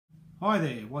Hi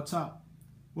there, what's up?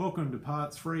 Welcome to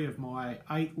part 3 of my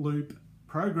 8-loop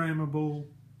programmable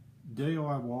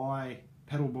DIY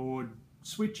pedalboard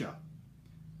switcher.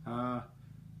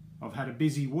 I've had a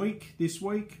busy week this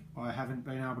week. I haven't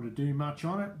been able to do much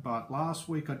on it, but last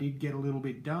week I did get a little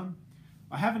bit done.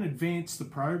 I haven't advanced the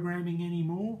programming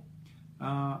anymore.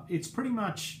 It's pretty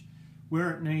much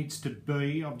where it needs to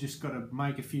be. I've just got to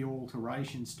make a few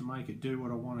alterations to make it do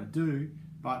what I want to do.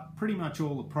 But pretty much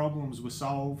all the problems were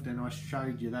solved, and I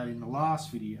showed you that in the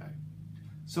last video.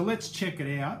 So let's check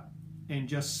it out and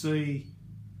just see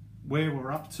where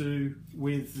we're up to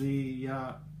with the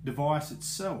device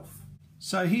itself.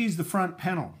 So here's the front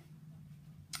panel,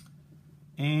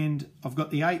 and I've got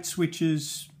the 8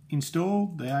 switches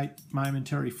installed, the 8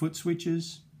 momentary foot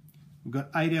switches. We've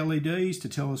got 8 LEDs to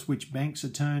tell us which banks are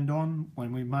turned on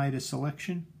when we made a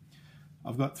selection.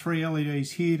 I've got 3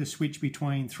 LEDs here to switch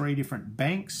between 3 different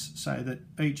banks so that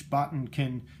each button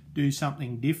can do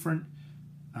something different,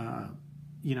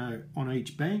 on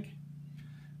each bank.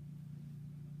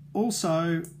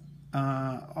 Also,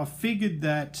 I've figured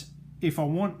that if I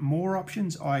want more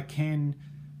options, I can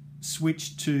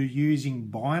switch to using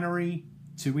binary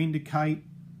to indicate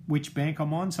which bank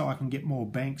I'm on, so I can get more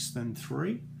banks than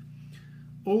 3.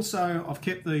 Also, I've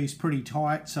kept these pretty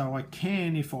tight, so I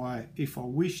can, if I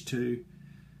wish to,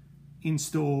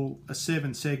 install a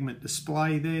 7-segment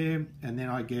display there, and then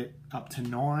I get up to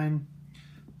 9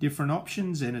 different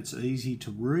options, and it's easy to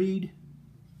read,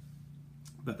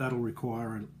 but that'll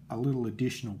require a little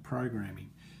additional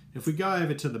programming. If we go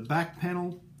over to the back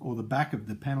panel, or the back of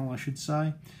the panel I should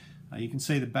say, you can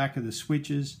see the back of the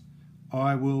switches.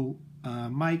 I will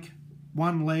make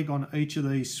one leg on each of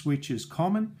these switches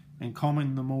common, and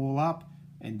common them all up,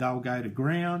 and they'll go to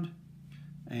ground,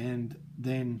 and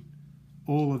then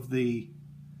all of the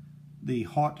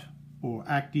hot or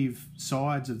active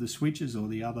sides of the switches, or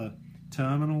the other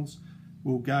terminals,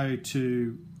 will go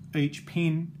to each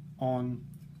pin on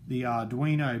the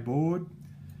Arduino board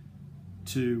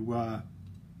to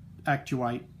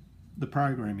actuate the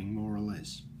programming, more or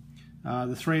less.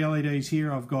 The 3 LEDs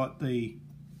here, I've got the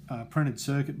printed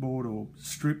circuit board or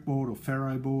strip board or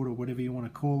ferro board or whatever you want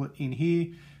to call it in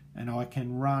here, and I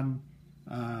can run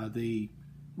the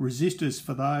resistors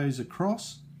for those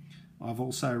across. I've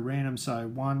also ran them so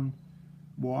one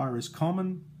wire is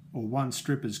common, or one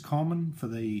strip is common for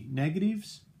the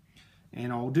negatives,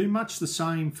 and I'll do much the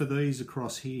same for these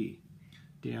across here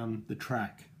down the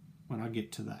track when I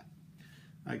get to that.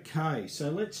 Okay,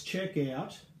 so let's check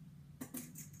out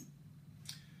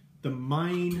the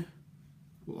main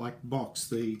box,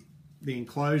 the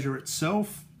enclosure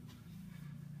itself.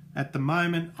 At the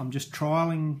moment I'm just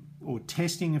trialing or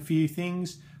testing a few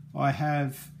things. I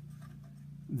have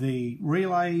the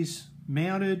relays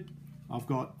mounted. I've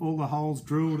got all the holes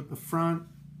drilled at the front,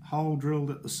 hole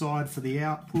drilled at the side for the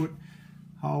output,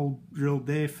 hole drilled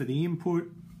there for the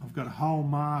input. I've got a hole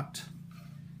marked,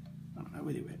 I don't know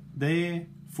whether it went there,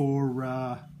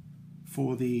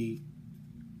 for the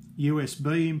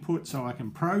USB input so I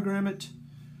can program it.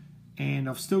 And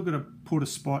I've still got to put a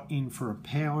spot in for a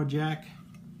power jack.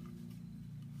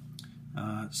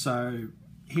 So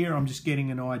here I'm just getting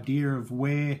an idea of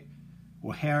where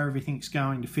or how everything's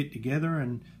going to fit together,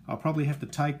 and I'll probably have to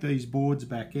take these boards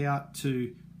back out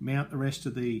to mount the rest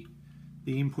of the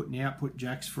input and output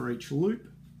jacks for each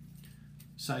loop.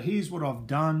 So here's what I've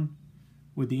done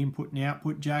with the input and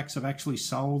output jacks. I've actually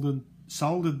soldered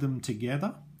them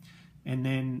together, and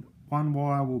then one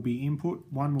wire will be input,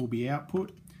 one will be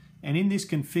output. And in this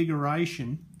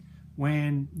configuration,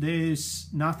 when there's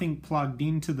nothing plugged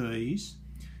into these,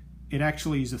 it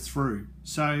actually is a through.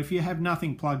 So if you have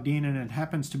nothing plugged in and it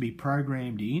happens to be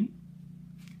programmed in,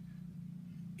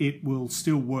 it will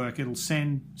still work. It'll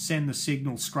send the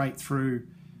signal straight through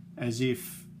as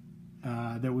if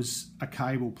there was a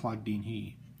cable plugged in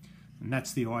here. And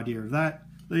that's the idea of that.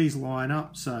 These line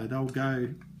up, so they'll go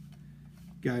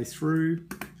through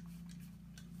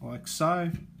like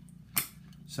so.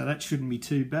 So that shouldn't be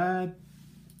too bad.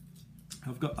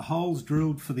 I've got the holes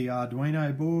drilled for the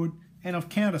Arduino board, and I've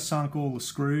countersunk all the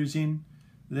screws in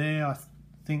there. I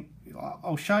think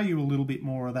I'll show you a little bit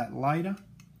more of that later.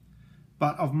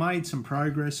 But I've made some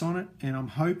progress on it, and I'm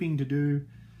hoping to do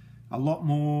a lot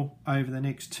more over the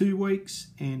next 2 weeks,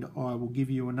 and I will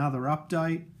give you another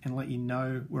update and let you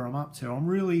know where I'm up to. I'm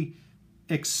really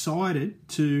excited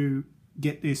to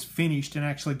get this finished and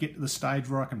actually get to the stage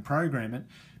where I can program it,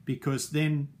 because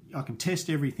then I can test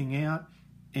everything out,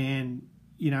 and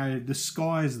the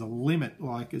sky is the limit,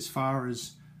 like as far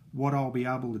as what I'll be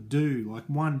able to do. Like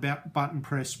one button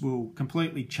press will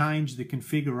completely change the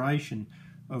configuration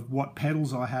of what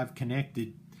pedals I have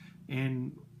connected,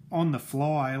 and on the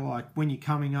fly, like when you're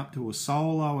coming up to a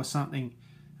solo or something,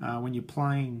 when you're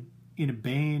playing in a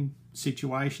band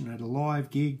situation at a live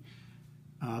gig,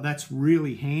 that's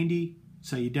really handy,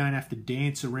 so you don't have to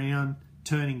dance around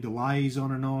turning delays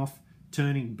on and off,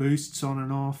 turning boosts on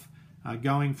and off,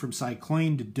 going from say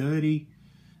clean to dirty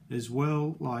as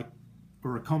well, like,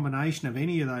 or a combination of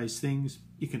any of those things.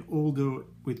 You can all do it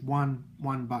with one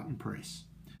button press.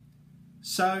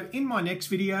 So in my next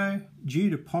video, due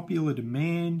to popular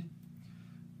demand,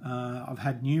 I've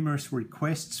had numerous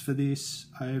requests for this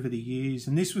over the years,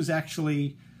 and this was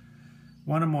actually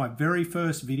one of my very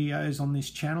first videos on this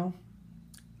channel.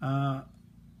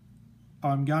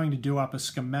 I'm going to do up a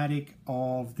schematic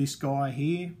of this guy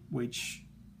here, which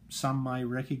some may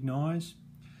recognize.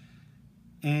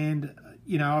 And,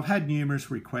 you know, I've had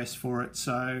numerous requests for it,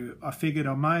 so I figured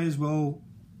I may as well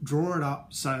draw it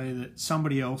up so that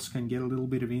somebody else can get a little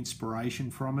bit of inspiration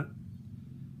from it,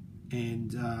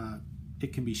 and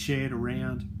it can be shared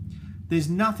around. There's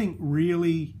nothing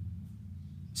really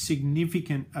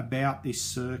significant about this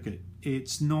circuit.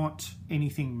 It's not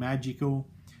anything magical.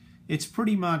 It's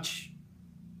pretty much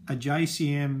a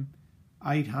JCM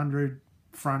 800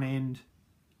 front end,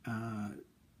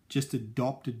 just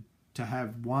adopted to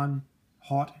have one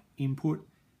hot input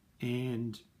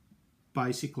and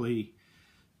basically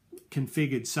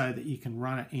configured so that you can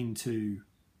run it into,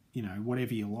 you know,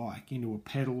 whatever you like, into a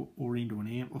pedal or into an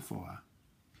amplifier.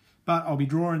 But I'll be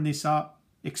drawing this up,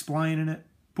 explaining it,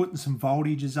 putting some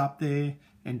voltages up there,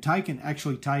 and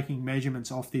actually taking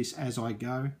measurements off this as I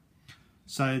go,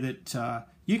 so that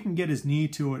you can get as near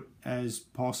to it as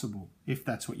possible if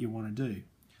that's what you want to do.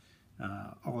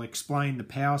 I'll explain the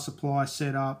power supply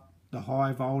setup, the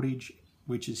high voltage,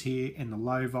 which is here, and the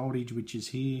low voltage, which is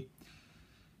here.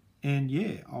 And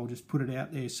yeah, I'll just put it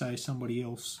out there so somebody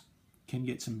else can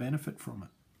get some benefit from it.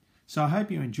 So I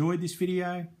hope you enjoyed this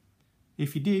video.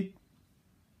 If you did,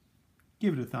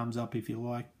 give it a thumbs up if you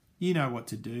like. You know what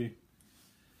to do.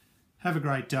 Have a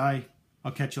great day.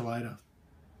 I'll catch you later.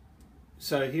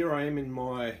 So here I am in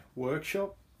my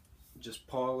workshop, just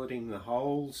piloting the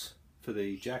holes for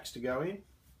the jacks to go in.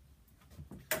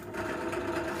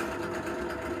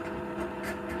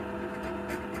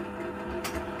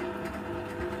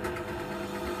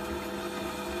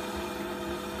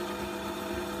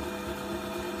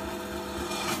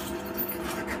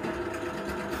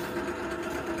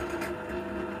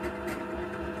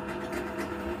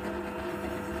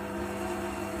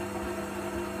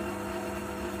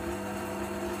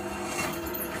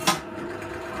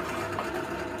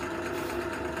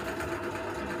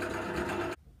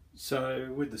 So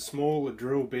with the smaller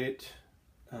drill bit,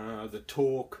 the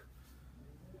torque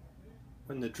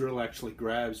when the drill actually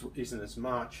grabs isn't as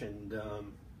much, and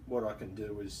what I can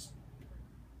do is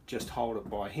just hold it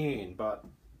by hand. But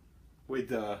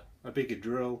with a bigger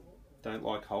drill, don't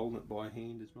like holding it by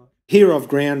hand as much. Here I've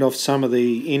ground off some of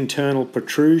the internal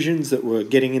protrusions that were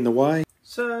getting in the way.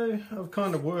 So I've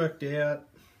kind of worked out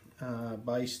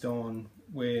based on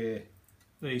where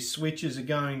these switches are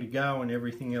going to go and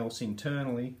everything else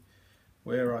internally,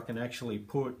 where I can actually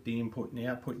put the input and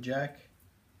output jack.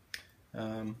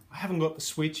 I haven't got the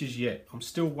switches yet. I'm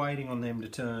still waiting on them to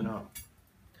turn up,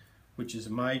 which is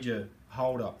a major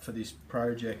hold up for this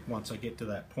project once I get to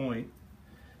that point.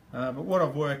 But what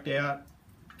I've worked out,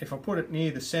 if I put it near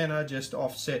the center, just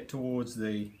offset towards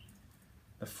the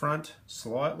front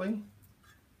slightly,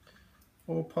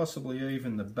 or possibly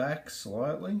even the back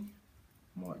slightly.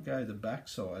 Might go the back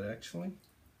side actually.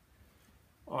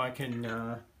 I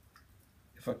can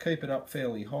if I keep it up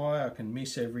fairly high, I can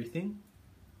miss everything,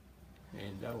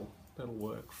 and that'll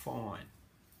work fine.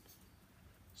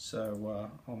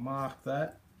 So I'll mark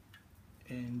that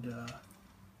and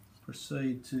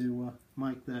proceed to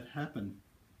make that happen.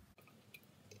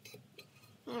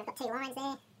 Now I've got two lines there.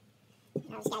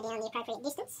 I'll just go down the appropriate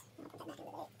distance. I'll put that back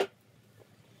over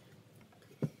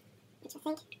there, which I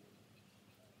think,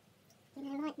 you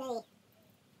know, might be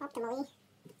optimally.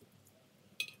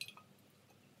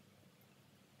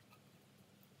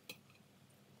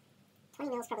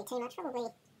 20 mils probably too much, probably.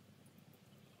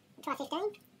 I'll try 15.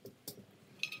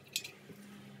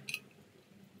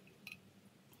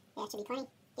 Yeah, it should be plenty.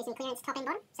 Gives me clearance top and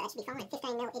bottom, so that should be fine.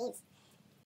 15 mil it is.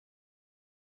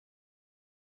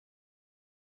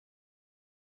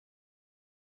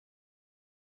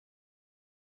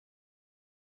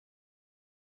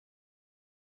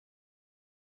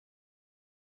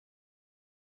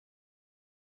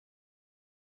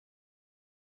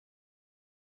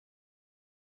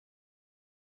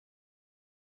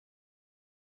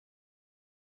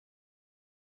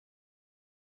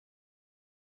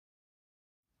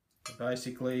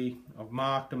 Basically, I've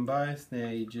marked them both. Now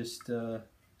you just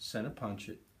center punch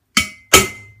it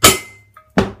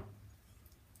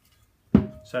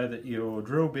so that your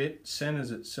drill bit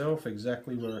centers itself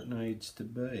exactly where it needs to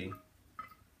be.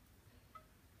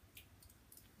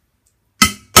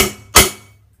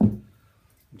 I'm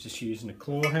just using a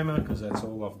claw hammer because that's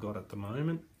all I've got at the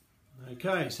moment.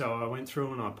 Okay, so I went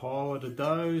through and I piloted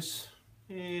those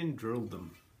and drilled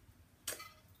them.